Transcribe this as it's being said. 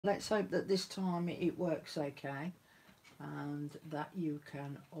Let's hope that this time it works okay and that you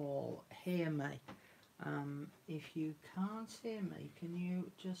can all hear me. If you can't hear me, can you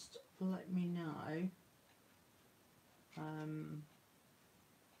just let me know?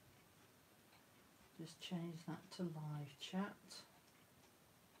 Just change that to live chat.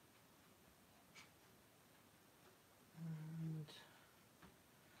 And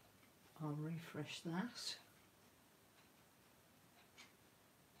I'll refresh that.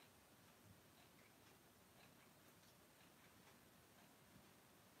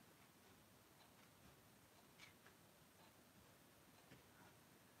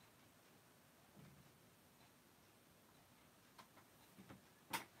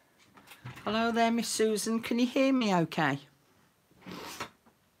 Hello there, Miss Susan. Can you hear me okay?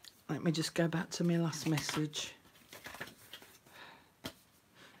 Let me just go back to my last message.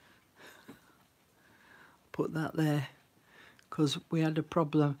 Put that there because we had a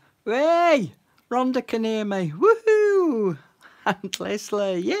problem. Hey! Rhonda can hear me. Woohoo! And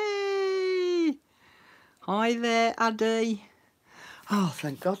Leslie. Yay! Hi there, Addy. Oh,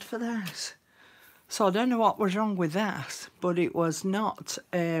 thank God for that. So I don't know what was wrong with that, but it was not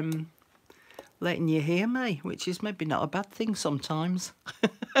letting you hear me, which is maybe not a bad thing sometimes.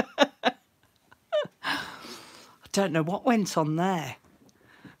 I don't know what went on there.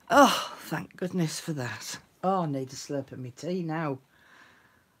 Oh, thank goodness for that. Oh, I need a slurp of my tea now.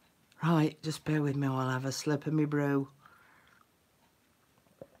 Right, just bear with me while I have a slurp of my brew.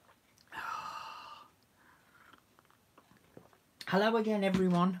 Hello again,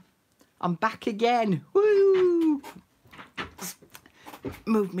 everyone. I'm back again. Woo!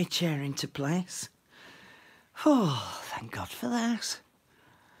 Move my chair into place. Oh, thank God for that.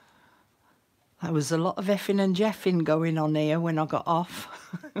 There was a lot of effing and jeffing going on here when I got off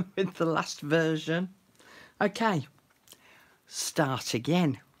with the last version. Okay, start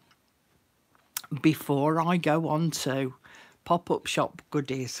again. Before I go on to pop-up shop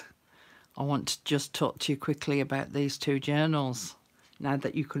goodies, I want to just talk to you quickly about these two journals, now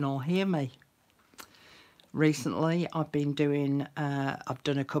that you can all hear me. Recently, I've been doing, I've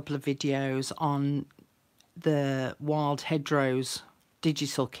done a couple of videos on the Wild Hedgerows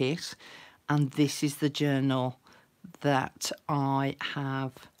digital kit, and this is the journal that I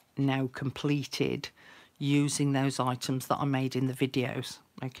have now completed using those items that I made in the videos,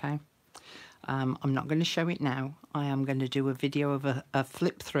 okay? I'm not going to show it now. I am going to do a video of a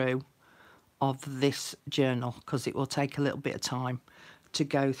flip through of this journal because it will take a little bit of time to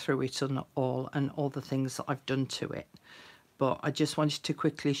go through it and all the things that I've done to it. But I just wanted to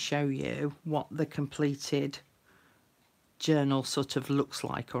quickly show you what the completed journal sort of looks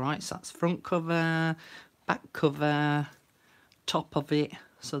like. All right, so that's front cover, back cover, top of it,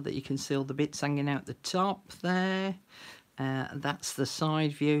 so that you can see all the bits hanging out the top there. That's the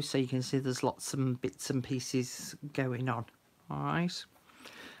side view, so you can see there's lots of bits and pieces going on. All right,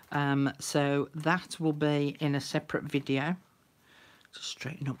 so that will be in a separate video. Just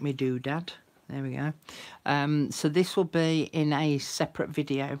straighten up my doodad. There we go. So this will be in a separate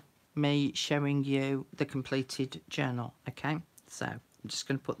video, me showing you the completed journal. Okay, so I'm just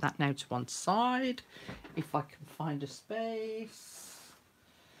going to put that now to one side, if I can find a space.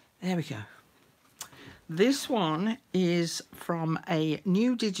 There we go. This one is from a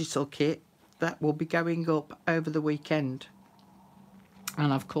new digital kit that will be going up over the weekend,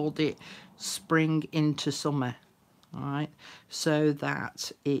 and I've called it Spring into Summer. All right, so that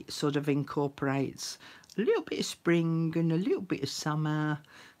it sort of incorporates a little bit of spring and a little bit of summer,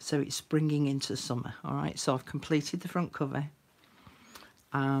 so it's springing into summer. All right, so I've completed the front cover,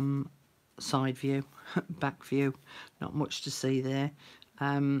 side view, back view, not much to see there,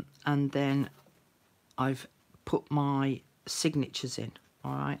 and then I've put my signatures in.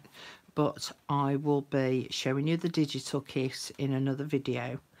 All right, but I will be showing you the digital kit in another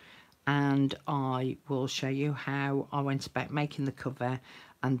video, and I will show you how I went about making the cover,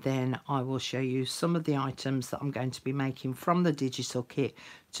 and then I will show you some of the items that I'm going to be making from the digital kit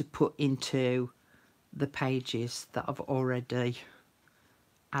to put into the pages that I've already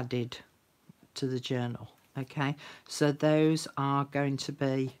added to the journal. Okay, so those are going to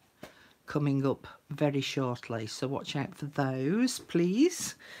be coming up very shortly, so watch out for those,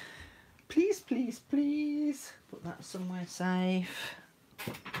 please. Please, please, please. Put that somewhere safe.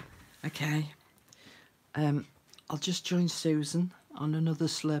 Okay, I'll just join Susan on another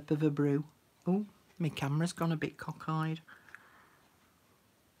slurp of a brew. Oh, my camera's gone a bit cockeyed.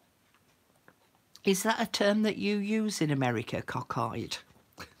 Is that a term that you use in America, cockeyed?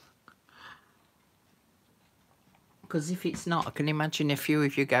 Because if it's not, I can imagine a few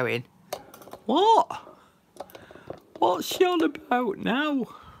of you going, what? What's she on about now?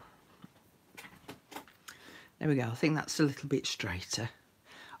 There we go. I think that's a little bit straighter.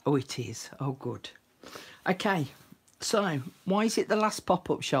 Oh, it is. Oh, good. Okay, so why is it the last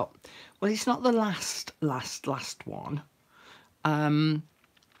pop-up shop? Well, it's not the last one. But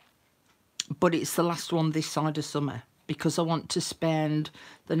it's the last one this side of summer, because I want to spend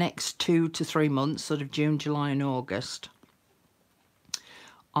the next 2 to 3 months, sort of June, July and August,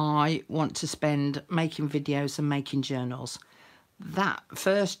 I want to spend making videos and making journals. That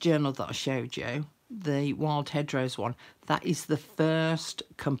first journal that I showed you, the Wild Hedgerows one, that is the first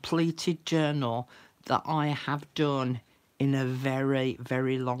completed journal that I have done in a very,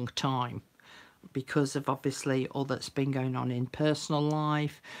 very long time, because of obviously all that's been going on in personal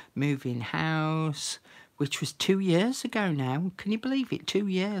life, moving house, which was 2 years ago now. Can you believe it? 2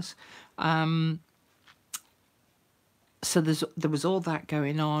 years. So there was all that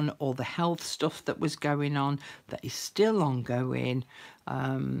going on, all the health stuff that was going on, that is still ongoing.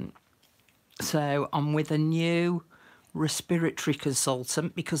 So I'm with a new respiratory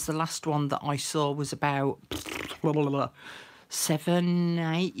consultant, because the last one that I saw was about 7,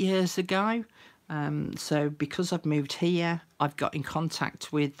 8 years ago. So because I've moved here, I've got in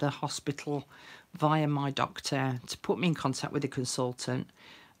contact with the hospital via my doctor to put me in contact with a consultant,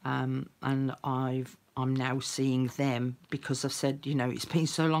 and I'm now seeing them, because I've said, you know, it's been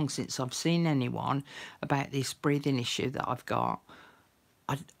so long since I've seen anyone about this breathing issue that I've got.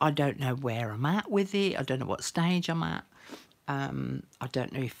 I don't know where I'm at with it. I don't know what stage I'm at. I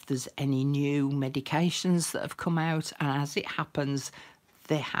don't know if there's any new medications that have come out, and as it happens,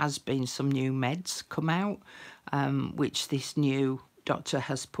 there has been some new meds come out, which this new doctor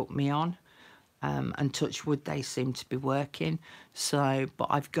has put me on, and touch wood, they seem to be working. So, but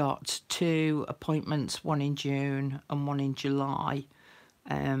I've got 2 appointments, one in June and one in July,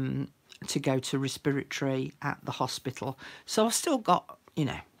 to go to respiratory at the hospital. So I've still got, you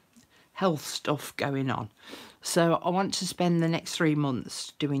know, health stuff going on. So I want to spend the next 3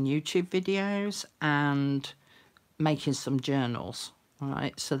 months doing YouTube videos and making some journals. All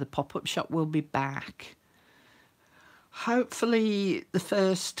right, so the pop-up shop will be back hopefully the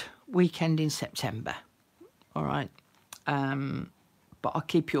first weekend in September. All right, but I'll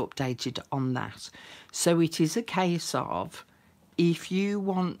keep you updated on that. So it is a case of, if you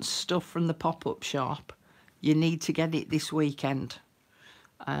want stuff from the pop-up shop, you need to get it this weekend,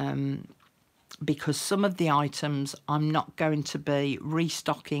 because some of the items I'm not going to be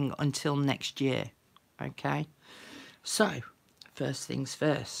restocking until next year. Okay, so first things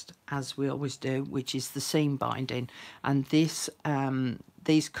first, as we always do, which is the seam binding, and this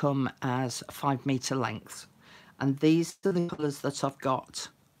these come as 5 metre lengths, and these are the colours that I've got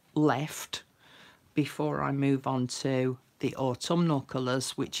left before I move on to the autumnal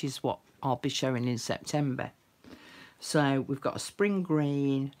colours, which is what I'll be showing in September. So we've got a spring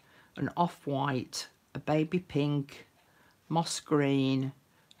green, an off-white, a baby pink, moss green,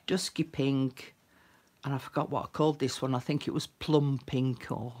 dusky pink, and I forgot what I called this one. I think it was plum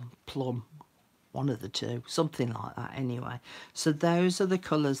pink or plum, one of the two, something like that anyway. So those are the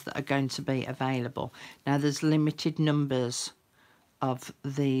colours that are going to be available. Now there's limited numbers of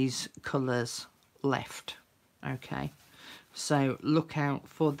these colours left, okay? So look out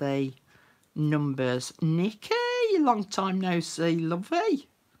for the numbers. Nikki, long time no see, lovey.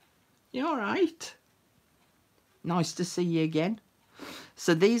 You all right? Nice to see you again.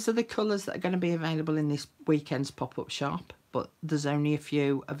 So these are the colours that are going to be available in this weekend's pop-up shop, but there's only a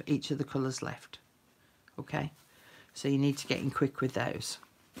few of each of the colours left. Okay, so you need to get in quick with those.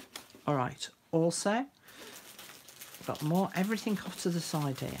 All right, also, I've got more, everything off to the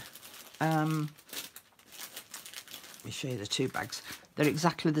side here. Let me show you the 2 bags. They're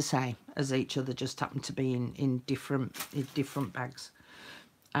exactly the same as each other, just happen to be in different bags.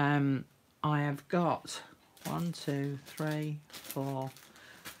 I have got 1, 2, 3, 4,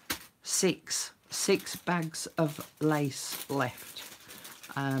 6 bags of lace left.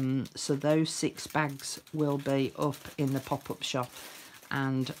 So those 6 bags will be up in the pop-up shop,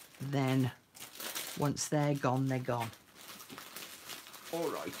 and then once they're gone, they're gone. All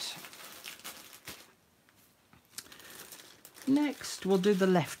right. Next, we'll do the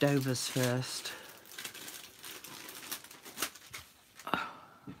leftovers first.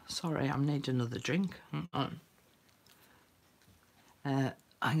 Sorry, I need another drink.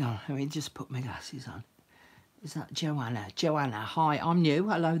 Hang on, let me just put my glasses on. Is that Joanna? Joanna, hi, I'm new.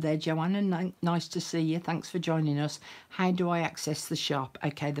 Hello there, Joanna. Nice to see you. Thanks for joining us. How do I access the shop?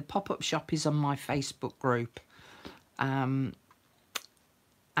 Okay, the pop-up shop is on my Facebook group. And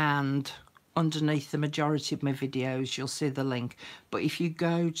underneath the majority of my videos, you'll see the link. But if you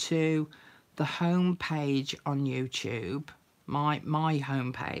go to the home page on YouTube, my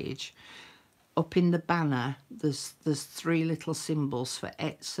home page, up in the banner, there's 3 little symbols for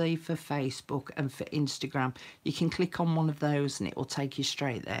Etsy, for Facebook and for Instagram. You can click on one of those and it will take you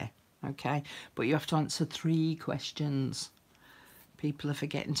straight there, okay? But you have to answer 3 questions. People are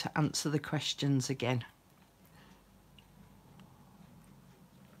forgetting to answer the questions again.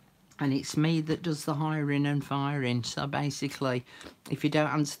 And it's me that does the hiring and firing. So basically, if you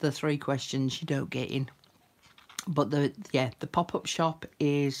don't answer the 3 questions, you don't get in. But the pop-up shop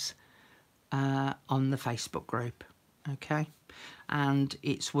is on the Facebook group, okay? And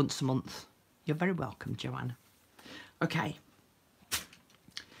it's once a month. You're very welcome, Joanna. Okay.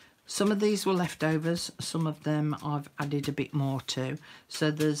 Some of these were leftovers. Some of them I've added a bit more to.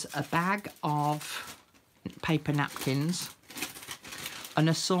 So there's a bag of paper napkins, an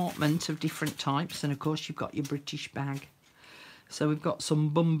assortment of different types, and of course you've got your British bag. So we've got some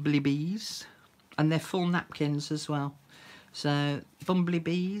bumblebees, and they're full napkins as well. So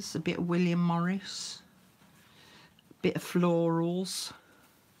bumblebees, a bit of William Morris, a bit of florals,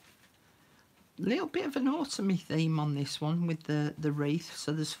 a little bit of an autumny theme on this one with the wreath.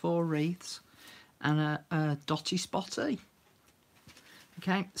 So there's 4 wreaths and a dotty spotty.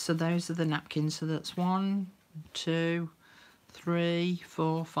 Okay, so those are the napkins. So that's 1, 2, 3,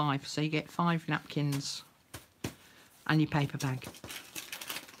 4, 5. So you get 5 napkins and your paper bag.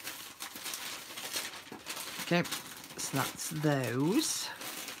 Okay, so that's those.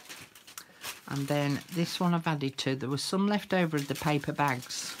 And then this one I've added to. There was some left over of the paper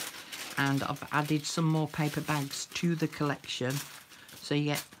bags, and I've added some more paper bags to the collection. So you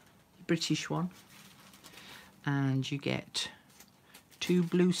get the British one, and you get 2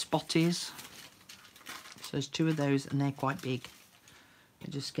 blue spotties. So there's 2 of those, and they're quite big. I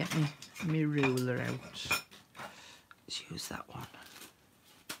just get my ruler out. Let's use that one.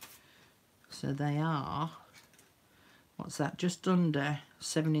 So they are, what's that, just under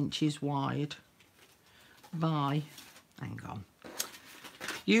 7 inches wide by, hang on,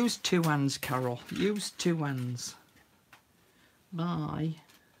 use 2 hands, Carol, use 2 hands, by,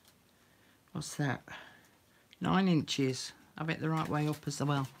 what's that, 9 inches. Have it the right way up as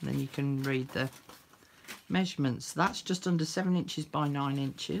well, then you can read the measurements. That's just under 7 inches by 9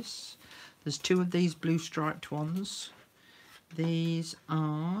 inches. There's 2 of these blue striped ones. These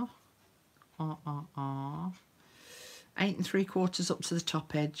are 8 3/4 up to the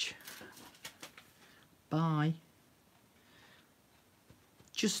top edge by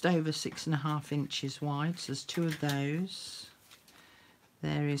just over 6.5 inches wide. So there's 2 of those.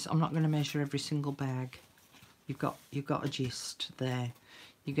 There is, I'm not going to measure every single bag. You've got a gist there.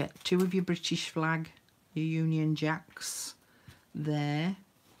 You get 2 of your British flag, your Union Jacks there.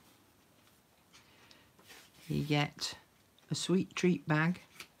 You get a sweet treat bag.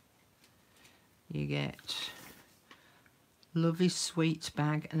 You get Love is Sweet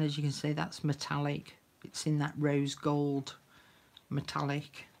bag, and as you can see, that's metallic. It's in that rose gold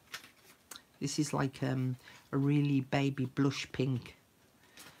metallic. This is like a really baby blush pink.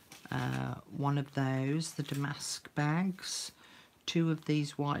 One of those, the damask bags. 2 of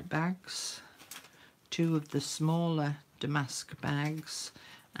these white bags. 2 of the smaller damask bags,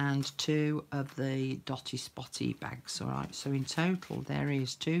 and 2 of the dotty spotty bags. All right, so in total there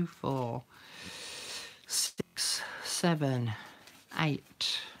is 2, 4, 6, 7,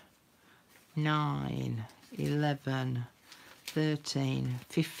 8, 9, 11, 13,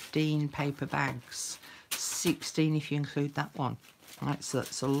 15 paper bags, 16 if you include that one. All right, so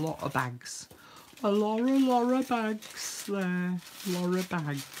that's a lot of bags. A lot of bags there. A lot of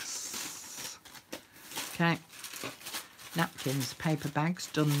bags. Okay. Napkins, paper bags,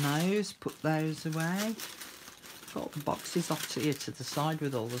 done those. Put those away. Got the boxes off here to the side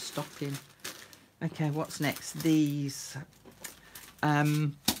with all the stock in. Okay, what's next? These are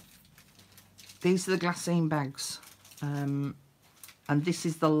the glassine bags. And this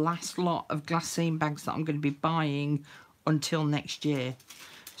is the last lot of glassine bags that I'm going to be buying until next year.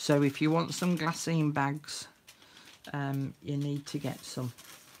 So if you want some glassine bags, you need to get some.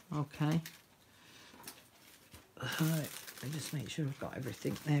 Okay. Right, I'll just make sure I've got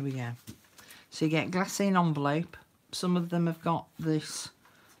everything. There we go. So you get glassine envelope. Some of them have got this,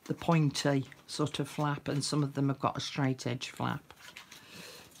 the pointy sort of flap, and some of them have got a straight edge flap.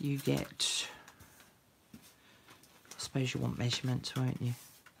 You get, I suppose you want measurements, won't you?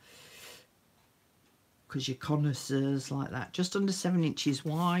 Because your connoisseurs like that. Just under 7 inches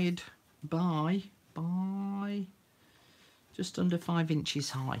wide by just under 5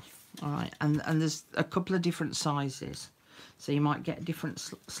 inches high. All right, and there's a couple of different sizes, so you might get a different,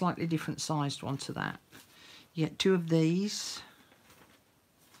 slightly different sized one to that. You get 2 of these,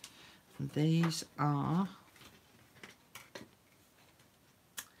 and these are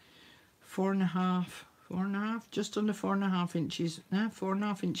 4.5, just under 4.5 inches, no,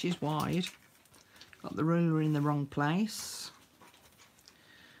 4.5 inches wide. Got the ruler in the wrong place.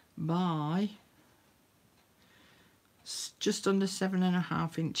 By just under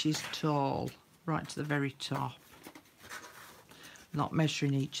 7.5 inches tall, right to the very top. Not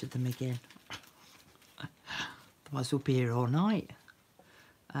measuring each of them again. Otherwise we'll be here all night.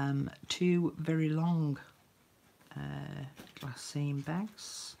 2 very long glass seam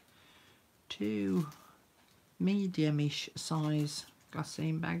bags. 2 medium-ish size glass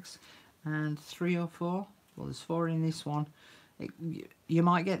seam bags. And 3 or 4. Well, there's 4 in this one. You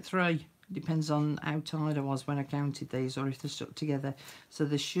might get 3. Depends on how tired I was when I counted these, or if they're stuck together. So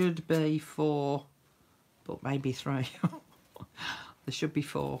there should be 4, but maybe 3. There should be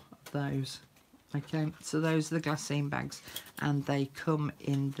 4 of those. Okay, so those are the glass seam bags, and they come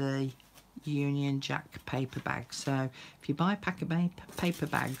in the Union Jack paper bag. So if you buy a pack of paper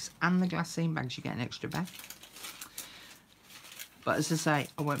bags and the glass seam bags, you get an extra bag. But as I say,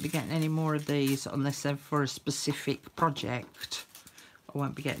 I won't be getting any more of these unless they're for a specific project. I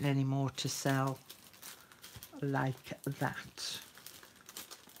won't be getting any more to sell like that.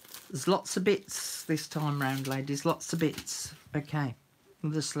 There's lots of bits this time round, ladies. Lots of bits. Okay,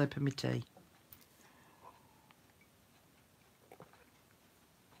 another slip of my tea.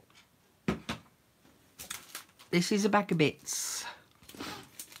 This is a bag of bits.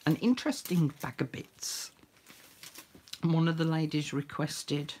 An interesting bag of bits. One of the ladies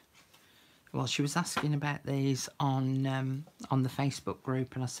requested, well, she was asking about these on the Facebook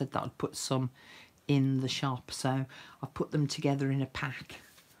group, and I said that I'd put some in the shop. So I've put them together in a pack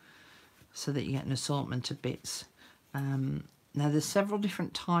so that you get an assortment of bits. Now there's several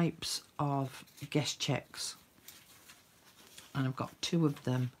different types of guest checks, and I've got 2 of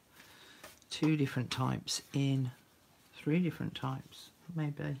them. 2 different types in 3 different types,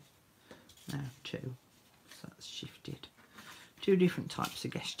 maybe. No, 2. So that's shifted. 2 different types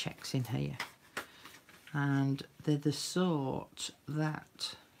of guest checks in here, and they're the sort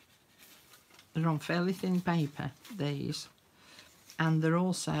that they're on fairly thin paper, these, and they're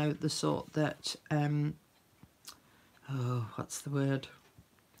also the sort that oh, what's the word,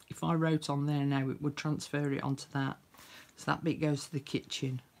 if I wrote on there now it would transfer it onto that. So that bit goes to the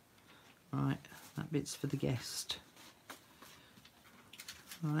kitchen, right, that bit's for the guest.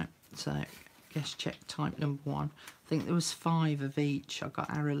 Right, so guest check type number 1. I think there was 5 of each. I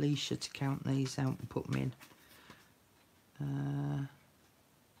got Alicia to count these out and put them in.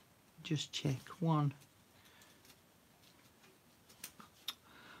 Just check. 1.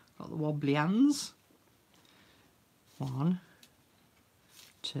 Got the wobbly hands. 1,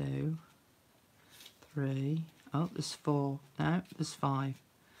 2, 3. Oh, there's 4. No, there's 5.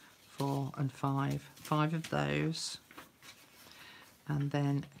 4 and 5. 5 of those. And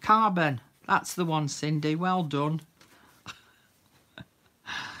then carbon. That's the one, Cindy. Well done.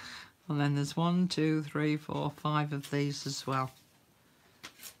 And then there's 1, 2, 3, 4, 5 of these as well.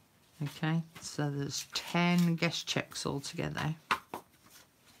 Okay, so there's 10 guest checks altogether.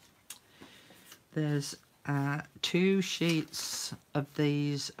 There's 2 sheets of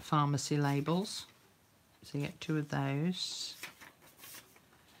these pharmacy labels. So you get 2 of those.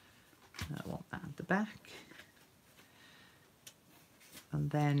 I want that at the back. And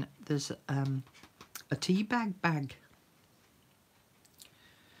then there's a tea bag.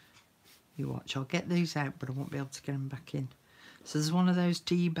 You watch, I'll get these out, but I won't be able to get them back in. So there's one of those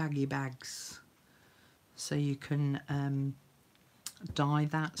tea baggy bags. So you can dye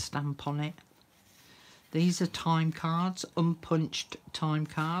that, stamp on it. These are time cards, unpunched time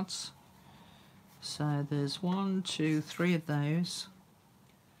cards. So there's 1, 2, 3 of those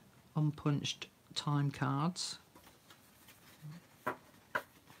unpunched time cards.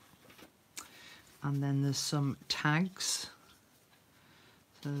 And then there's some tags.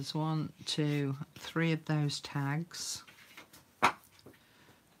 So there's 1, 2, 3 of those tags.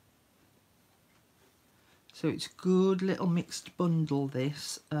 So it's a good little mixed bundle,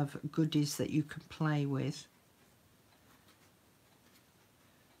 this, of goodies that you can play with.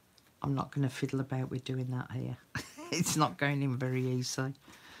 I'm not going to fiddle about with doing that here. It's not going in very easy.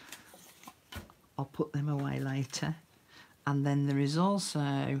 I'll put them away later. And then there is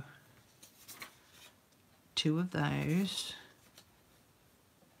also 2 of those.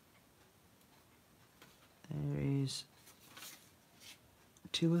 There is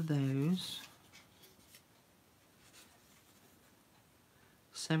 2 of those.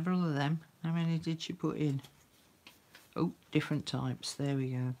 Several of them. How many did she put in? Oh, different types. There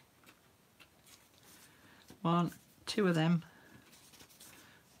we go. 1, 2 of them.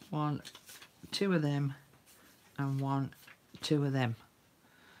 1, 2 of them. And 1, 2 of them.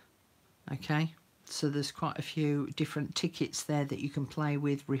 Okay, so there's quite a few different tickets there that you can play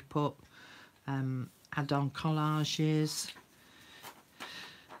with, rip up, add on collages,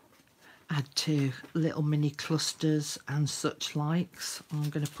 add to little mini clusters and such likes. I'm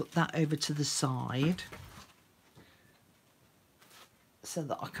going to put that over to the side so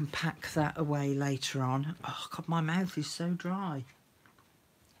that I can pack that away later on. Oh God, my mouth is so dry.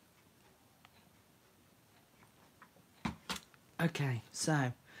 Okay,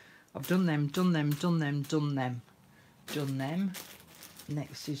 so I've done them.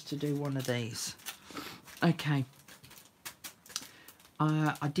 Next is to do one of these. Okay.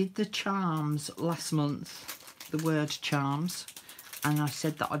 I did the charms last month, the word charms, and I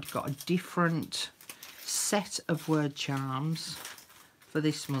said that I'd got a different set of word charms for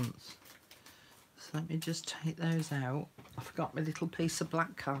this month. So let me just take those out. I forgot my little piece of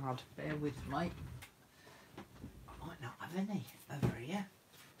black card. Bear with me. I might not have any over here.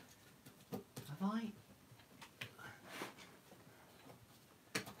 Have I?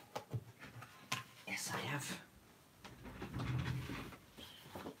 Yes, I have.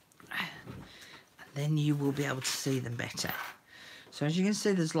 Then you will be able to see them better. So as you can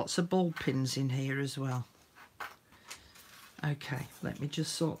see, there's lots of ball pins in here as well. Okay, let me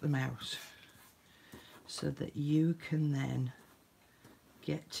just sort them out so that you can then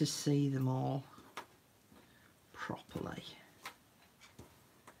get to see them all properly.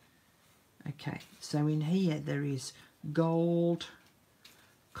 Okay, so in here there is gold,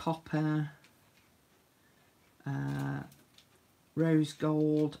 copper, rose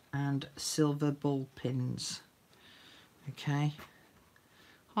gold and silver ball pins. Okay,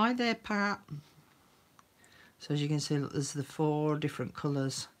 hi there Pat. So as you can see, look, there's the 4 different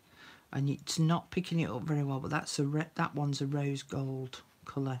colours and it's not picking it up very well, but that's that one's a rose gold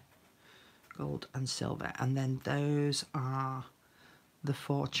colour, gold and silver, and then those are the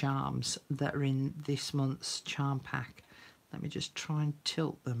 4 charms that are in this month's charm pack. Let me just try and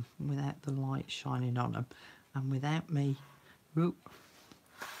tilt them without the light shining on them and without me. Whoop.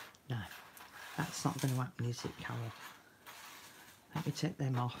 No, that's not going to happen, is it, Carol? Let me take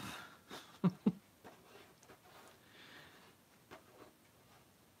them off.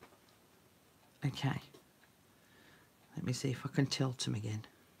 Okay, let me see if I can tilt them again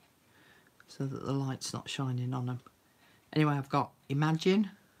so that the light's not shining on them. Anyway, I've got Imagine,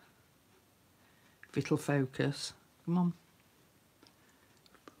 if it'll focus, come on,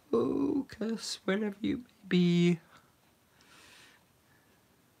 focus wherever you may be.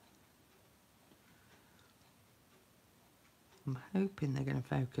 I'm hoping they're going to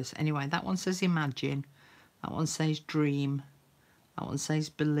focus. Anyway, that one says Imagine, that one says Dream, that one says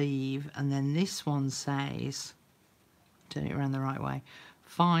Believe, and then this one says, turn it around the right way,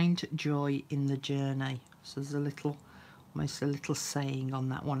 Find Joy in the Journey. So there's a little, almost a little saying on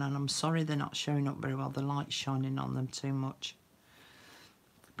that one, and I'm sorry they're not showing up very well, the light's shining on them too much,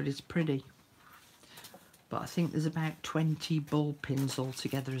 but it's pretty. But I think there's about 20 ball pins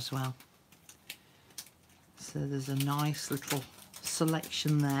altogether as well. So there's a nice little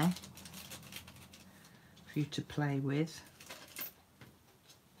selection there for you to play with.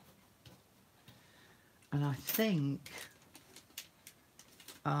 And I think,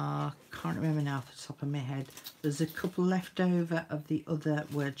 I can't remember now off the top of my head, there's a couple left over of the other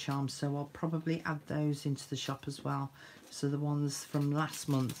word charms, so I'll probably add those into the shop as well. So the ones from last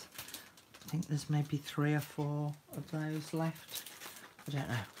month, I think there's maybe 3 or 4 of those left. I don't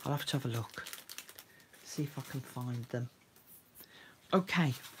know, I'll have to have a look, see if I can find them.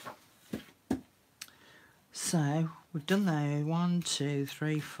 Okay, so we've done those 1, 2,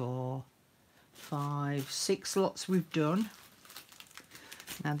 3, 4, 5, 6 lots we've done.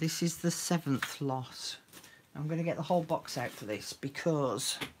 Now this is the 7th lot. I'm going to get the whole box out for this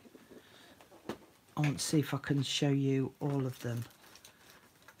because I want to see if I can show you all of them.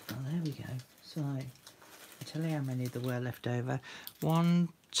 Oh, there we go. So I'll tell you how many there were left over. 1,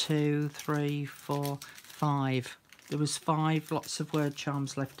 2, 3, 4, 5. There was 5 lots of word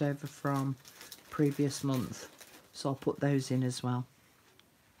charms left over from previous month, so I'll put those in as well.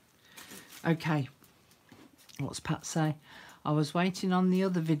 Okay, what's Pat say? I was waiting on the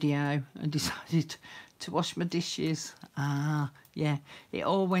other video and decided to wash my dishes. Ah, yeah, it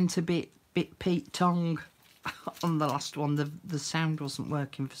all went a bit Pete Tong on the last one. The sound wasn't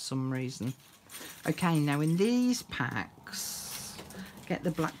working for some reason. Okay, now in these packs, get the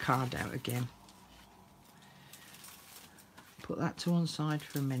black card out again. Put that to one side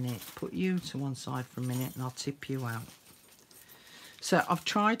for a minute. Put you to one side for a minute and I'll tip you out. So I've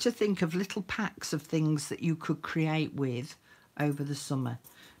tried to think of little packs of things that you could create with over the summer,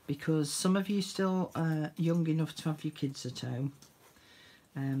 because some of you still young enough to have your kids at home.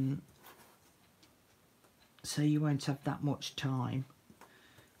 so you won't have that much time.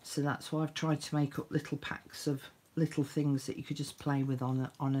 So that's why I've tried to make up little packs of little things that you could just play with on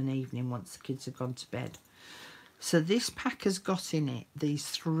an evening once the kids have gone to bed. So this pack has got in it these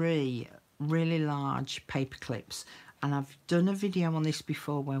 3 really large paper clips, and I've done a video on this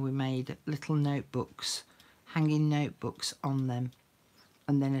before where we made little notebooks, hanging notebooks on them,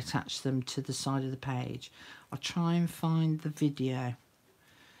 and then attach them to the side of the page. I'll try and find the video.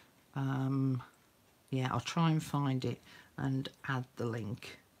 Yeah, I'll try and find it and add the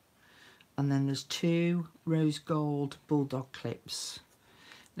link. And then there's 2 rose gold bulldog clips.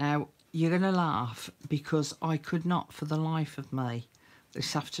 Now, you're going to laugh because I could not for the life of me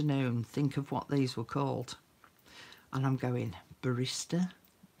this afternoon think of what these were called. And I'm going, barista,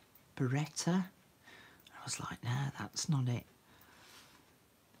 Beretta. I was like, no, that's not it.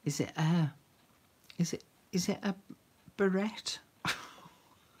 Is it a barrette?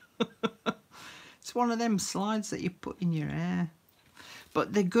 It's one of them slides that you put in your hair.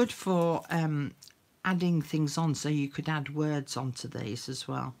 But they're good for adding things on, so you could add words onto these as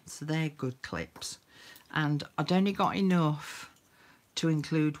well. So they're good clips. And I'd only got enough to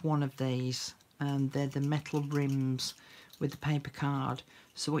include one of these. They're the metal rims with the paper card.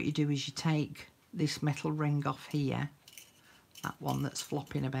 So what you do is you take this metal ring off here, that one that's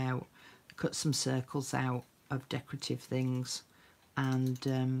flopping about, cut some circles out of decorative things,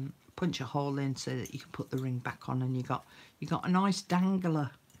 and punch a hole in so that you can put the ring back on, and you got a nice dangler.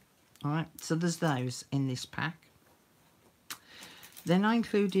 All right, so there's those in this pack. Then I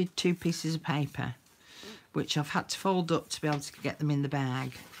included 2 pieces of paper, which I've had to fold up to be able to get them in the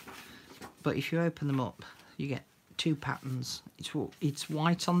bag. But if you open them up, you get 2 patterns. It's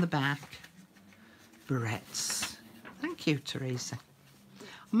white on the back, barrettes. Thank you, Teresa.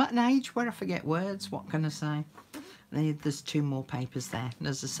 I'm at an age where I forget words. What can I say? There's 2 more papers there, and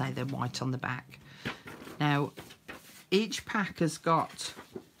as I say, they're white on the back. Now, each pack has got,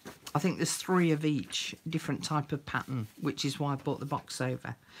 I think there's 3 of each different type of pattern, which is why I bought the box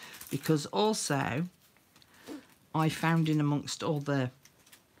over. Because also, I found in amongst all the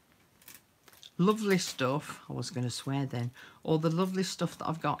lovely stuff, I was going to swear then, all the lovely stuff that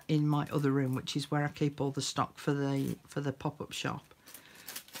I've got in my other room, which is where I keep all the stock for the pop-up shop,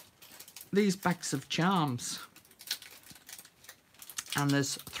 these bags of charms. And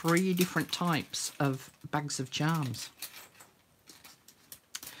there's 3 different types of bags of charms.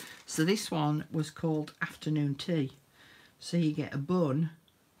 So this one was called afternoon tea. So you get a bun,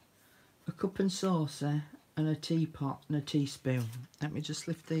 a cup and saucer, and a teapot and a teaspoon. Let me just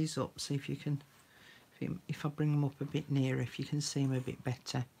lift these up, see if you can, if I bring them up a bit nearer, if you can see them a bit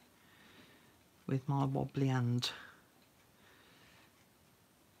better with my wobbly hand.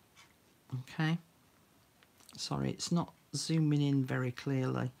 Okay. Sorry, it's not zooming in very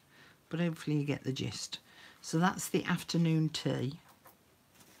clearly, but hopefully you get the gist. So that's the afternoon tea.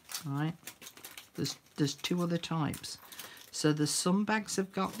 Right, there's 2 other types. So there's some bags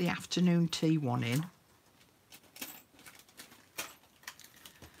have got the afternoon tea one in.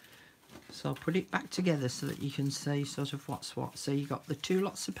 So I'll put it back together so that you can see sort of what's what. So you got the 2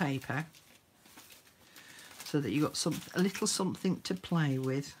 lots of paper, so that you got a little something to play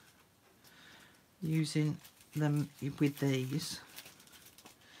with using them with these.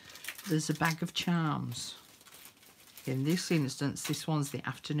 There's a bag of charms. In this instance, this one's the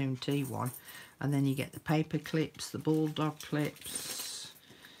afternoon tea one, and then you get the paper clips, the bulldog clips,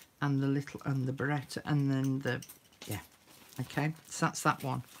 and the Beretta, and then the, yeah, okay, so that's that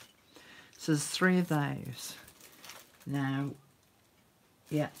one. So there's 3 of those. Now,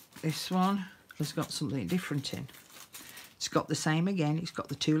 yeah, this one has got something different in. It's got the same again, it's got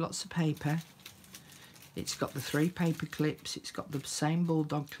the 2 lots of paper, it's got the 3 paper clips, it's got the same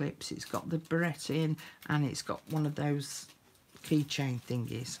bulldog clips, it's got the Beretta in, and it's got one of those keychain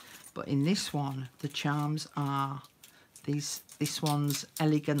thingies. But in this one, the charms are this one's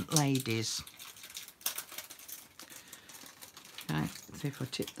Elegant Ladies. Okay, so if I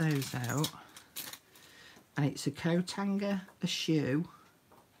tip those out, and it's a coat hanger, a shoe,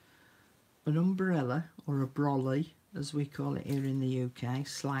 an umbrella, or a brolly, as we call it here in the UK,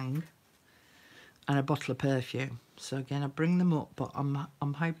 slang, and a bottle of perfume. So again, I bring them up, but I'm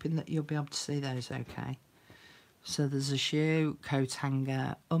hoping that you'll be able to see those okay. So there's a shoe, coat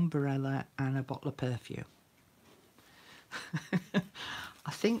hanger, umbrella, and a bottle of perfume.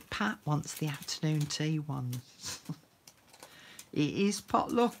 I think Pat wants the afternoon tea ones. It is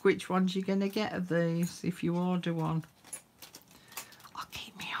potluck which ones you're going to get of these if you order one. I'll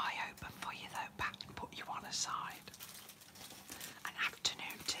keep my eye open for you though, Pat, and put you on a side. An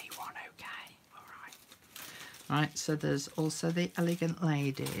afternoon tea one, okay? Alright. Right, so there's also the Elegant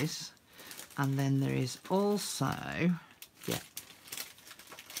Ladies. And then there is also, yeah,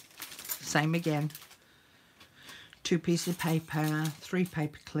 same again. 2 pieces of paper, 3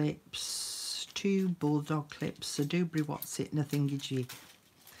 paper clips, 2 bulldog clips, a doobly what's it, and a thingy jig.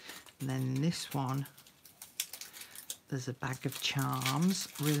 And then this one, there's a bag of charms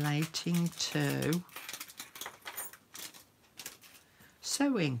relating to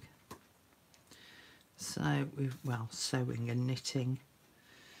sewing. So we've, well, sewing and knitting.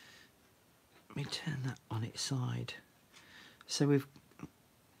 Let me turn that on its side. So we've,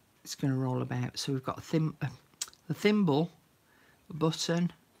 it's going to roll about. So we've got a thimble, a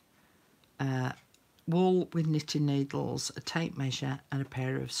button, wool with knitting needles, a tape measure, and a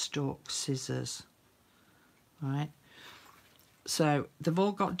pair of stalk scissors. All right. So they've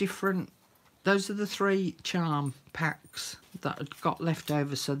all got different. Those are the 3 charm packs that I'd got left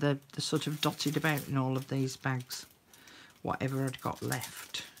over. So they're sort of dotted about in all of these bags. Whatever I'd got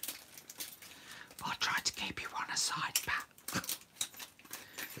left. But I tried to keep you on a side pack,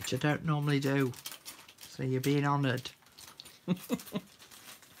 which I don't normally do. So you're being honoured. And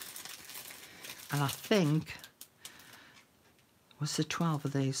I think, what's the 12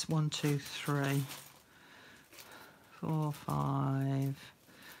 of these? 1, 2, 3, 4, 5,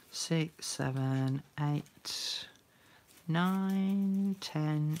 6, 7, 8, 9,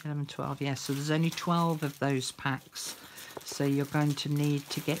 10, 11, 12. Yeah, so there's only 12 of those packs. So you're going to need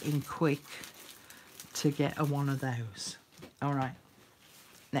to get in quick to get a one of those. All right,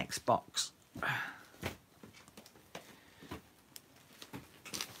 next box.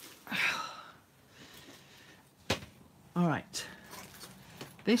 All right,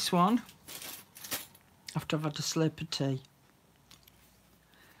 this one, after I've had a slurp of tea.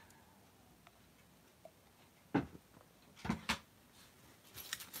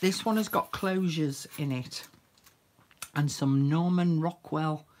 This one has got closures in it and some Norman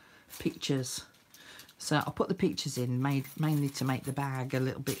Rockwell pictures. So I'll put the pictures in mainly to make the bag a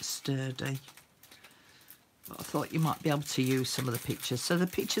little bit sturdy. But I thought you might be able to use some of the pictures. So the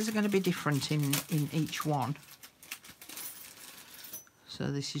pictures are going to be different in each one. So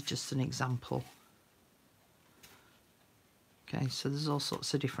this is just an example. Okay, so there's all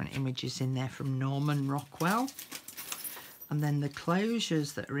sorts of different images in there from Norman Rockwell. And then the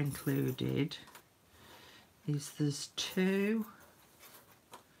closures that are included is there's 2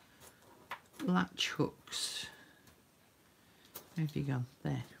 latch hooks. Where have you gone?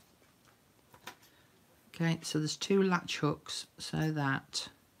 There. Okay, so there's 2 latch hooks so that,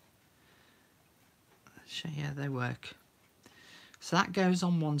 let's show you how they work. So that goes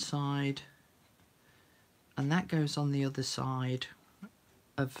on one side and that goes on the other side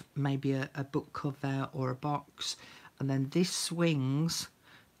of maybe a book cover or a box, and then this swings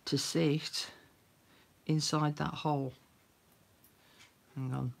to sit inside that hole.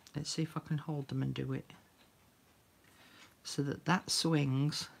 Hang on, let's see if I can hold them and do it. So that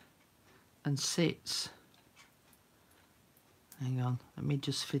swings and sits. Hang on, let me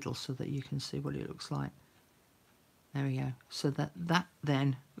just fiddle so that you can see what it looks like. There we go. So that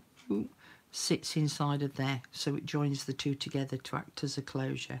then sits inside of there, so it joins the 2 together to act as a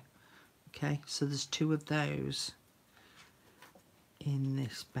closure. Okay, so there's 2 of those in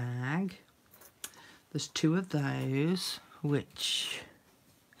this bag. There's 2 of those, which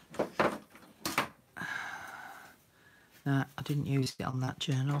I didn't use it on that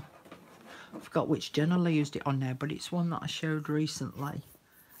journal. I forgot which journal I used it on now, but it's one that I showed recently.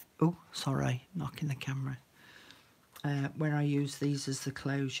 Oh, sorry, knocking the camera. Where I use these as the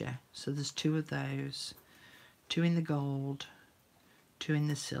closure. So there's 2 of those, 2 in the gold, 2 in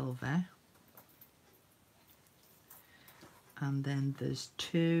the silver, and then there's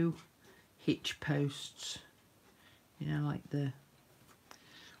 2 hitch posts, you know, like the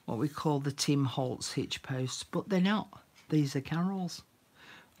what we call the Tim Holtz hitch posts, but they're not. These are Carol's.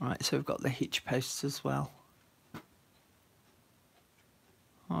 All right, so we've got the hitch posts as well.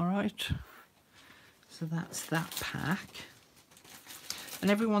 All right. So that's that pack. And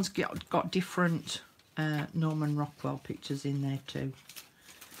everyone's got different Norman Rockwell pictures in there too.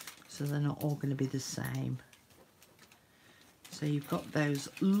 So they're not all going to be the same. So you've got those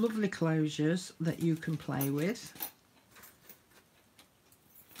lovely closures that you can play with.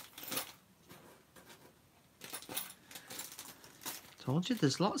 Told you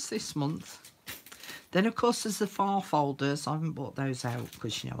there's lots this month. Then of course there's the far folders. I haven't bought those out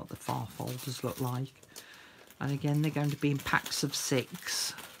because you know what the far folders look like. And again, they're going to be in packs of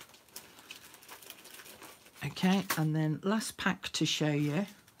 6. Okay, and then last pack to show you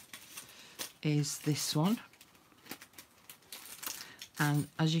is this one. And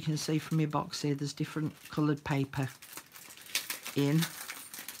as you can see from your box here, there's different coloured paper in.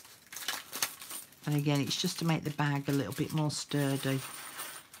 And again, it's just to make the bag a little bit more sturdy.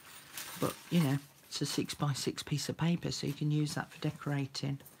 But, you know, it's a 6x6 piece of paper, so you can use that for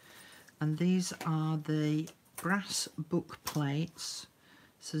decorating. And these are the brass book plates.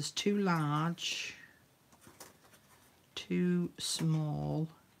 So there's 2 large, 2 small,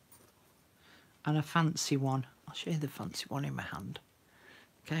 and a fancy one. I'll show you the fancy one in my hand.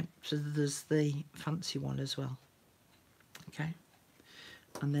 Okay, so there's the fancy one as well. Okay,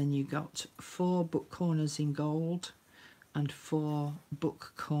 and then you got 4 book corners in gold and 4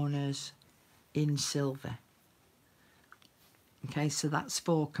 book corners in silver. Okay, so that's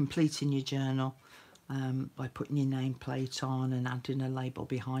for completing your journal by putting your nameplate on and adding a label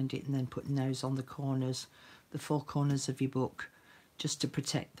behind it, and then putting those on the corners, the 4 corners of your book, just to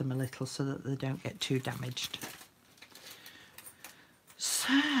protect them a little so that they don't get too damaged.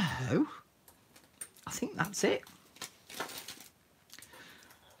 So, I think that's it.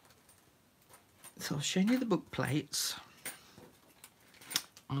 So I've shown you the book plates.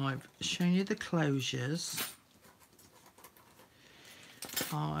 I've shown you the closures.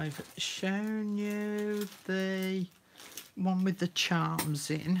 I've shown you the one with the charms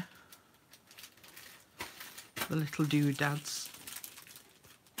in, the little doodads.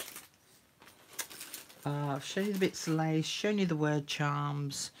 I've shown you the bits of lace, shown you the word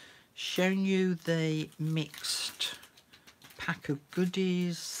charms, shown you the mixed pack of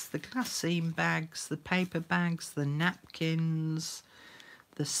goodies, the glass seam bags, the paper bags, the napkins,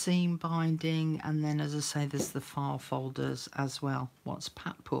 the seam binding, and then, as I say, there's the file folders as well. What's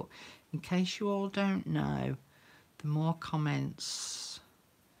Pat put? In case you all don't know, the more comments,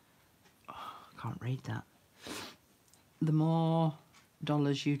 oh, I can't read that, the more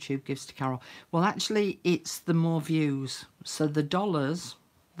dollars YouTube gives to Carol. Well, actually, it's the more views. So the dollars,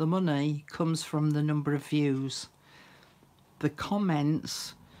 the money, comes from the number of views. The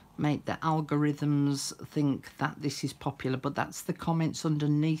comments make the algorithms think that this is popular, but that's the comments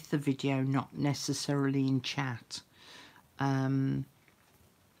underneath the video, not necessarily in chat.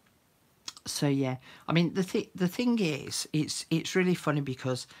 So yeah, I mean, the thing is, it's really funny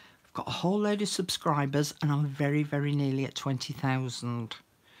because I've got a whole load of subscribers and I'm very, very nearly at 20,000.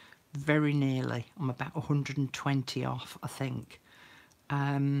 Very nearly. I'm about 120 off, I think.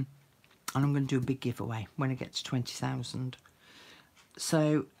 And I'm going to do a big giveaway when I get to 20,000.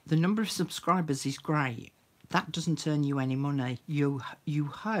 So the number of subscribers is great. That doesn't earn you any money. You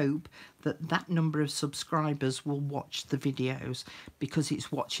hope that that number of subscribers will watch the videos, because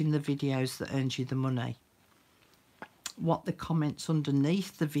it's watching the videos that earns you the money. What the comments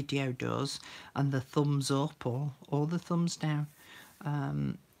underneath the video does, and the thumbs up or the thumbs down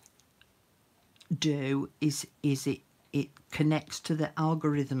do, is it connects to the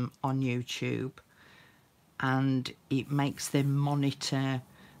algorithm on YouTube, and it makes them monitor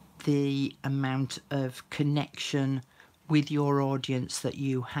the amount of connection with your audience that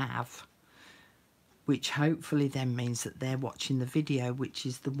you have, which hopefully then means that they're watching the video, which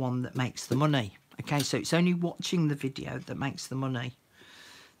is the one that makes the money. Okay, so it's only watching the video that makes the money.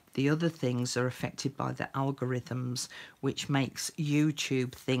 The other things are affected by the algorithms, which makes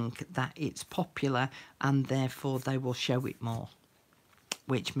YouTube think that it's popular and therefore they will show it more,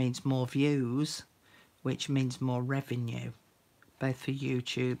 which means more views, which means more revenue, both for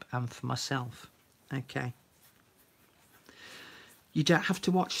YouTube and for myself. Okay. You don't have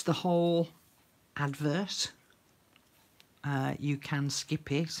to watch the whole advert. You can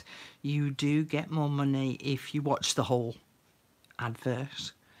skip it. You do get more money if you watch the whole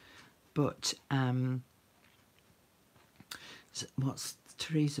advert. But what's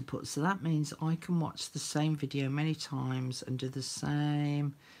Teresa put? So that means I can watch the same video many times and do the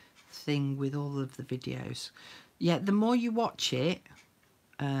same thing with all of the videos. Yeah, the more you watch it,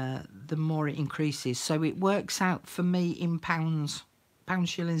 the more it increases. So it works out for me in pounds,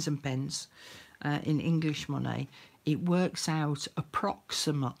 shillings and pence, in English money. It works out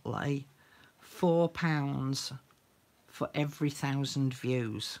approximately £4 for every 1,000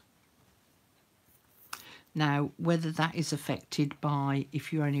 views. Now, whether that is affected by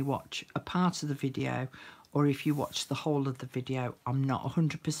if you only watch a part of the video or if you watch the whole of the video, I'm not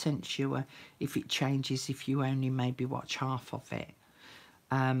 100% sure if it changes if you only maybe watch half of it.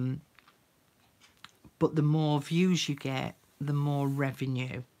 But the more views you get, the more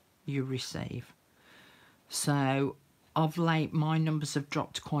revenue you receive. So of late, my numbers have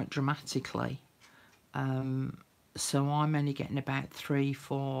dropped quite dramatically. So I'm only getting about 3,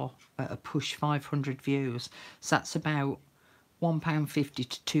 4, at a push 500 views. So that's about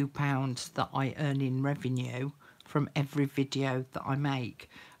 £1.50 to £2 that I earn in revenue from every video that I make.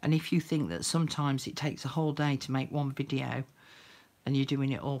 And if you think that sometimes it takes a whole day to make one video and you're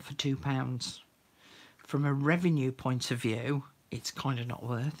doing it all for £2, from a revenue point of view, it's kind of not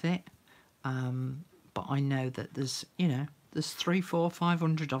worth it. But I know that there's, you know, there's 300, 400,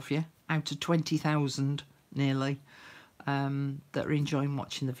 500 of you out of 20,000 nearly that are enjoying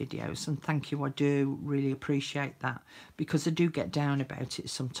watching the videos, and thank you. I do really appreciate that, because I do get down about it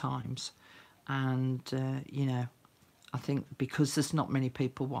sometimes, and you know, I think because there's not many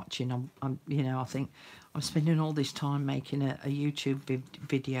people watching, I'm you know, I think I'm spending all this time making a YouTube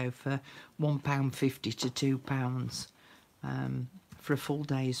video for £1.50 to £2 for a full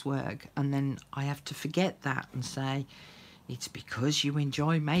day's work, and then I have to forget that and say, it's because you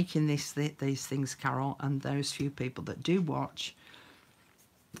enjoy making these things, Carol, and those few people that do watch,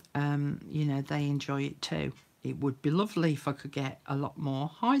 you know, they enjoy it too. It would be lovely if I could get a lot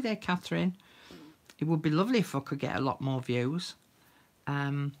more. Hi there, Catherine. It would be lovely if I could get a lot more views,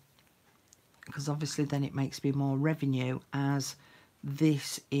 because obviously then it makes me more revenue, as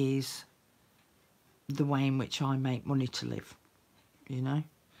this is the way in which I make money to live, you know,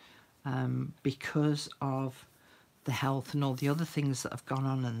 because of the health and all the other things that have gone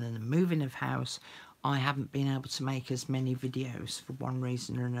on, and then the moving of house, I haven't been able to make as many videos for one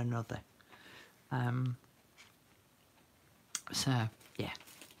reason or another. So yeah,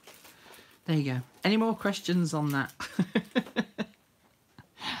 there you go. Any more questions on that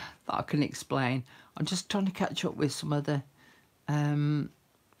that I can explain? I'm just trying to catch up with some other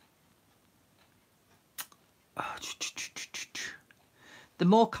the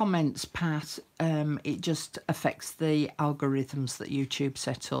more comments, Pat, it just affects the algorithms that YouTube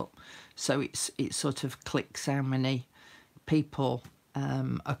set up. So it sort of clicks how many people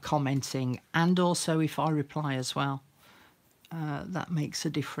are commenting, and also if I reply as well. That makes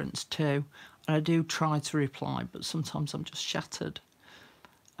a difference too. And I do try to reply, but sometimes I'm just shattered.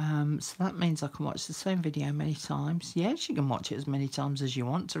 So that means I can watch the same video many times. Yes, you can watch it as many times as you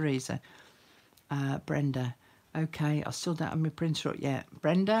want, Teresa. Brenda. Okay, I still don't have my printer up yet.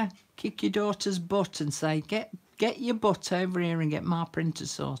 Brenda, kick your daughter's butt and say, get your butt over here and get my printer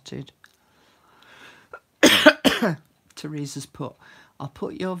sorted. Teresa's put, I'll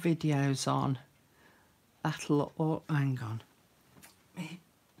put your videos on. That'll, oh, hang on. My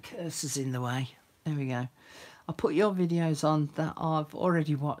cursor's in the way. There we go. I'll put your videos on that I've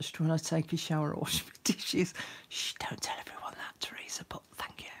already watched when I take a shower or wash my dishes. Shh, don't tell everyone that, Teresa, but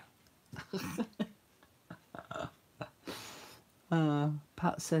thank you.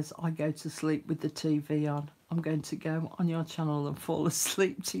 Pat says, I go to sleep with the TV on. I'm going to go on your channel and fall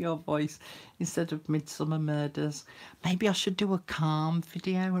asleep to your voice instead of Midsummer Murders. Maybe I should do a calm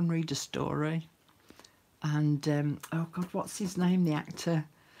video and read a story. And, oh God, what's his name, the actor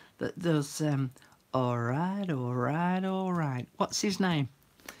that does, all right, all right, all right. What's his name?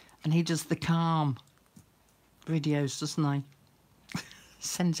 And he does the calm videos, doesn't he?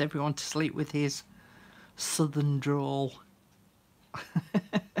 Sends everyone to sleep with his southern drawl.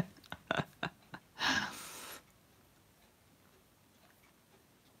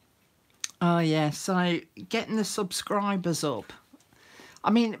 Oh yeah, so getting the subscribers up.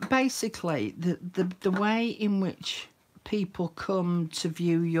 I mean, basically the way in which people come to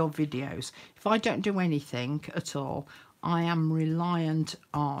view your videos, if I don't do anything at all, I am reliant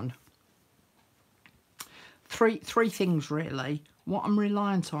on three things really. What I'm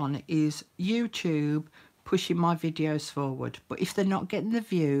reliant on is YouTube pushing my videos forward, but if they're not getting the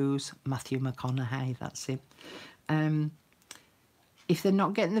views, Matthew McConaughey, that's him. If they're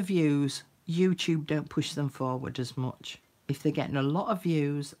not getting the views, YouTube don't push them forward as much. If they're getting a lot of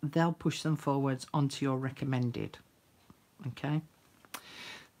views, they'll push them forwards onto your recommended. Okay.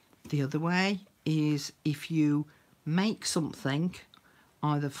 The other way is if you make something,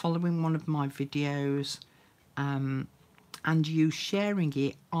 either following one of my videos, and you sharing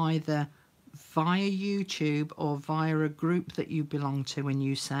it either via YouTube or via a group that you belong to, and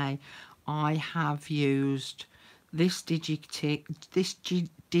you say, I have used this digital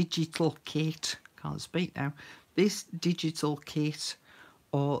kit, can't speak now, this digital kit,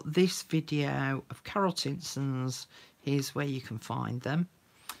 or this video of Carol Tinson's, here's where you can find them.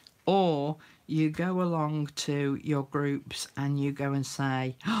 Or you go along to your groups and you go and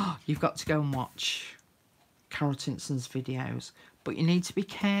say, oh, you've got to go and watch Carol Tinson's videos. But you need to be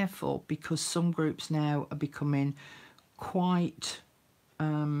careful, because some groups now are becoming quite,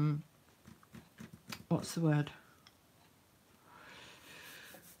 what's the word?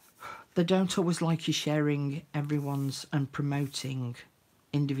 They don't always like you sharing everyone's and promoting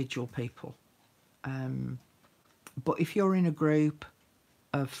individual people. But if you're in a group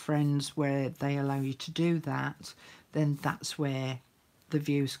of friends where they allow you to do that, then that's where the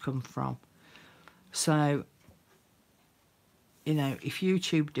views come from. So, you know, if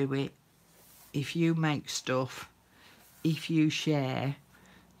YouTube do it, if you make stuff, if you share,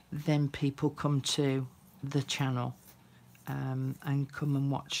 then people come to the channel and come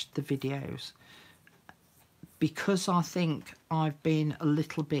and watch the videos. Because I think I've been a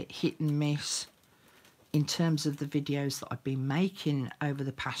little bit hit and miss in terms of the videos that I've been making over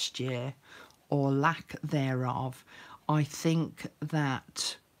the past year, or lack thereof, I think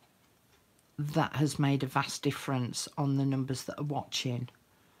that that has made a vast difference on the numbers that are watching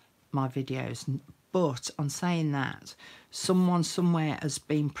my videos. But on saying that, someone somewhere has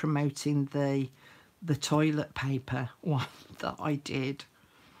been promoting the toilet paper one that I did.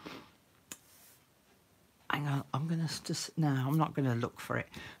 Hang on, I'm gonna just no, I'm not gonna look for it.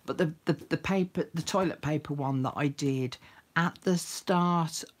 But the toilet paper one that I did at the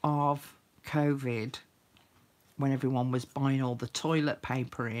start of COVID, when everyone was buying all the toilet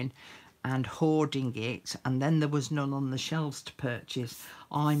paper in and hoarding it, and then there was none on the shelves to purchase,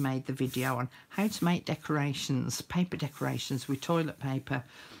 I made the video on how to make decorations, paper decorations with toilet paper.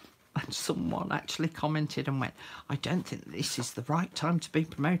 And someone actually commented and went, I don't think this is the right time to be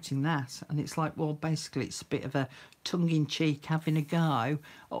promoting that. And it's like, well, basically it's a bit of a tongue-in-cheek having a go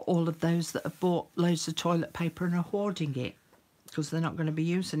at all of those that have bought loads of toilet paper and are hoarding it, because they're not going to be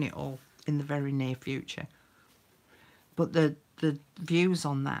using it all in the very near future. But the views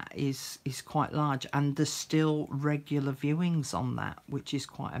on that is quite large, and there's still regular viewings on that, which is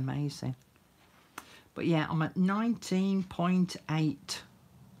quite amazing. But yeah, I'm at 19.8,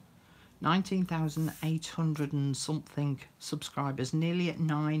 19,800 and something subscribers, nearly at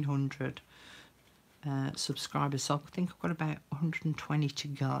 900 subscribers. So I think I've got about 120 to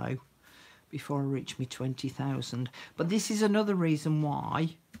go before I reach me 20,000. But this is another reason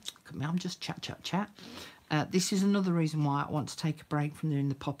why, I'm just chat. This is another reason why I want to take a break from doing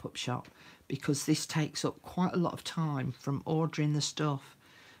the pop-up shop, because this takes up quite a lot of time, from ordering the stuff,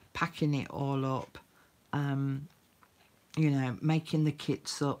 packing it all up, you know, making the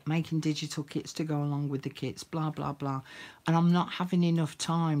kits up, making digital kits to go along with the kits, blah, blah, blah. And I'm not having enough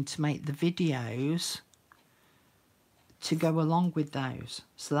time to make the videos to go along with those.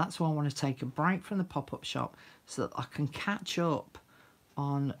 So that's why I want to take a break from the pop-up shop, so that I can catch up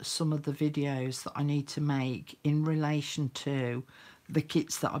on some of the videos that I need to make in relation to the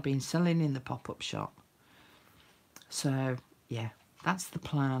kits that I've been selling in the pop-up shop. So, yeah, that's the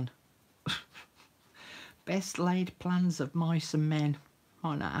plan. Best laid plans of mice and men.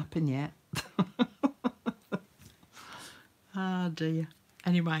 Might not happen yet. Ah, dear.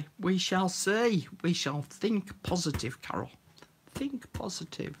 Anyway, we shall see. We shall think positive, Carol. Think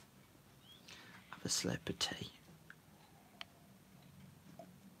positive. Have a slurp of tea.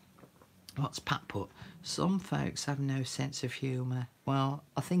 What's Pat put? Some folks have no sense of humour. Well,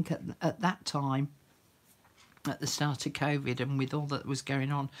 I think at that time, at the start of COVID, and with all that was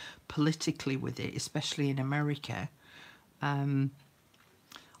going on politically with it, especially in America, I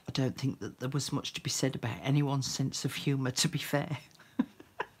don't think that there was much to be said about anyone's sense of humour, to be fair.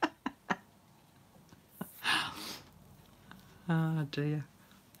 Oh dear.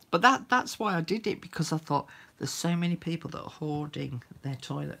 But that's why I did it, because I thought there's so many people that are hoarding their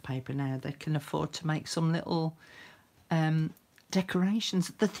toilet paper now. They can afford to make some little decorations.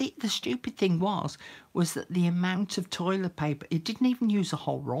 The stupid thing was that the amount of toilet paper, it didn't even use a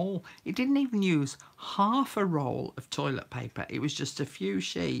whole roll. It didn't even use half a roll of toilet paper. It was just a few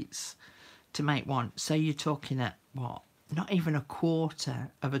sheets to make one. So you're talking at, what, not even a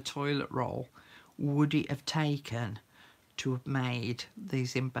quarter of a toilet roll would it have taken to have made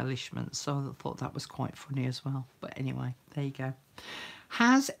these embellishments. So I thought that was quite funny as well. But anyway, there you go.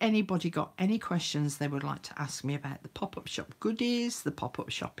 Has anybody got any questions they would like to ask me about the pop-up shop goodies, the pop-up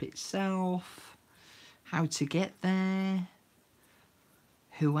shop itself, how to get there,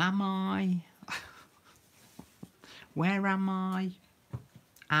 who am I, where am I,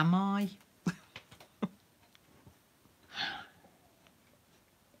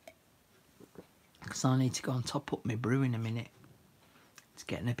 because I need to go and top up my brew in a minute. It's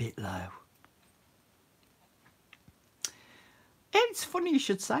getting a bit low. It's funny you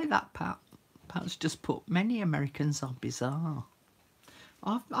should say that, Pat. Pat's just put, many Americans are bizarre.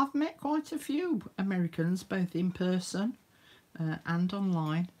 I've met quite a few Americans, both in person and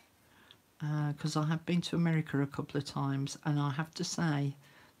online, because I have been to America a couple of times, and I have to say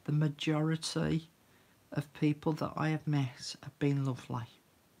the majority of people that I have met have been lovely.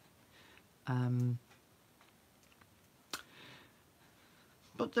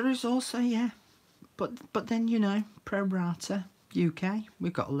 But there is also, yeah, but then, you know, pro rata UK,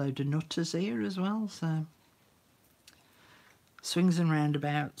 we've got a load of nutters here as well, so swings and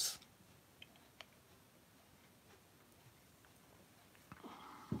roundabouts.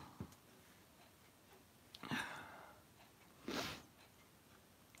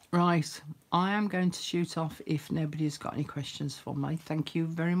 Right, I am going to shoot off if nobody's got any questions for me. Thank you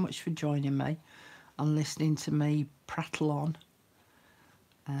very much for joining me and listening to me prattle on.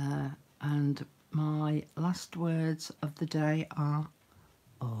 And my last words of the day are,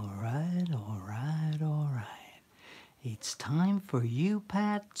 all right, all right, all right. It's time for you,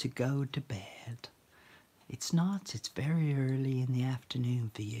 Pat, to go to bed. It's not, it's very early in the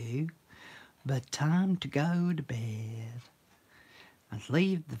afternoon for you, but time to go to bed. And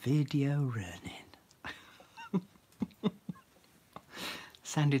leave the video running.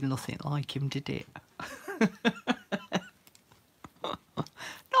 Sounded nothing like him, did it?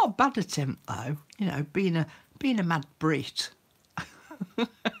 Not a bad attempt though, you know, being a mad Brit.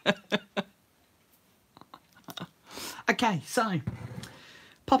 Okay, so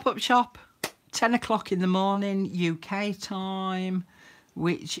pop-up shop, 10 o'clock in the morning UK time,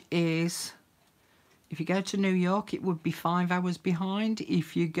 which is, if you go to New York, it would be 5 hours behind.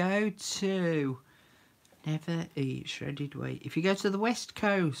 If you go to, never eat shredded wheat. If you go to the West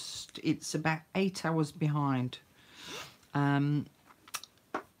Coast, it's about 8 hours behind.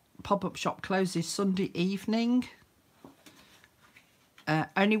 Pop-up shop closes Sunday evening.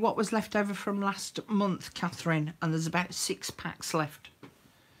 Only what was left over from last month, Catherine, and there's about 6 packs left.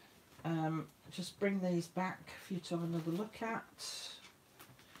 Just bring these back for you to have another look at.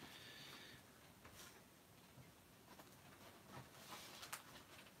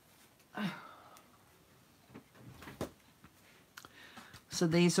 So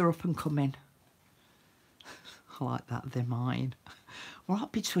these are up and coming. I like that, they're mine.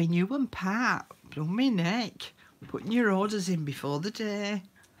 Right between you and Pat, blooming neck, putting your orders in before the day.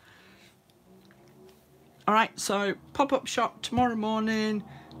 Alright, so pop-up shop tomorrow morning,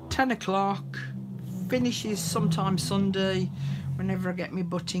 10 o'clock, finishes sometime Sunday, whenever I get my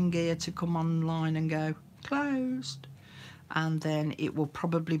butting gear to come online and go, closed. And then it will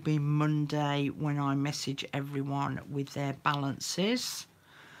probably be Monday when I message everyone with their balances.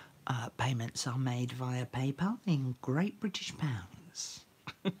 Payments are made via PayPal in Great British Pounds.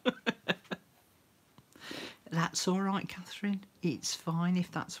 That's all right, Catherine. It's fine if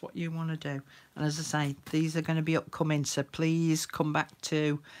that's what you want to do. And as I say, these are going to be upcoming, so please come back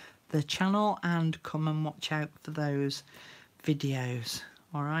to the channel and come and watch out for those videos.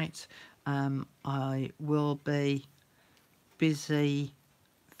 All right. I will be busy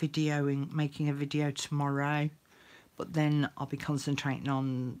making a video tomorrow, but then I'll be concentrating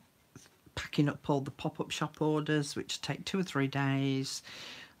on packing up all the pop-up shop orders, which take 2 or 3 days,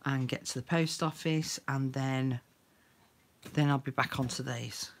 and get to the post office, and then I'll be back onto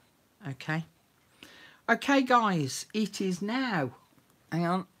these. Okay guys, it is now, hang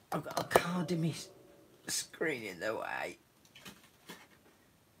on, I've got a card in my screen in the way,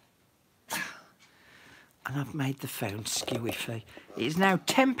 and I've made the phone skewy. It is now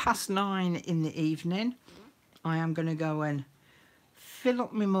 9:10 in the evening. I am going to go and fill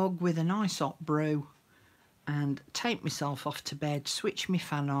up my mug with a nice hot brew and take myself off to bed, switch my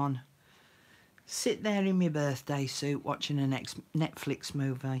fan on, sit there in my birthday suit watching a next Netflix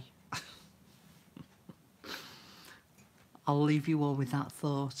movie. I'll leave you all with that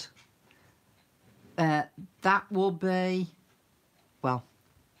thought. That will be, well,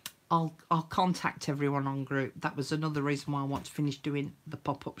 I'll contact everyone on group. That was another reason why I want to finish doing the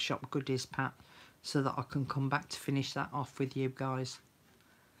pop-up shop goodies, Pat, so that I can come back to finish that off with you guys.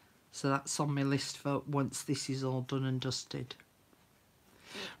 So that's on my list for once this is all done and dusted.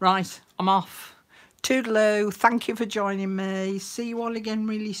 Right, I'm off. Toodaloo, thank you for joining me. See you all again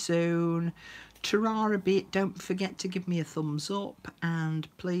really soon. Ta-ra a bit. Don't forget to give me a thumbs up, and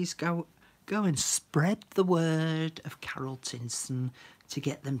please go and spread the word of Carol Tinson to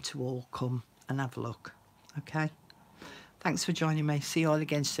get them to all come and have a look. Okay? Thanks for joining me. See you all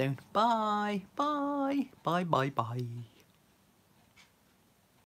again soon. Bye. Bye. Bye, bye, bye.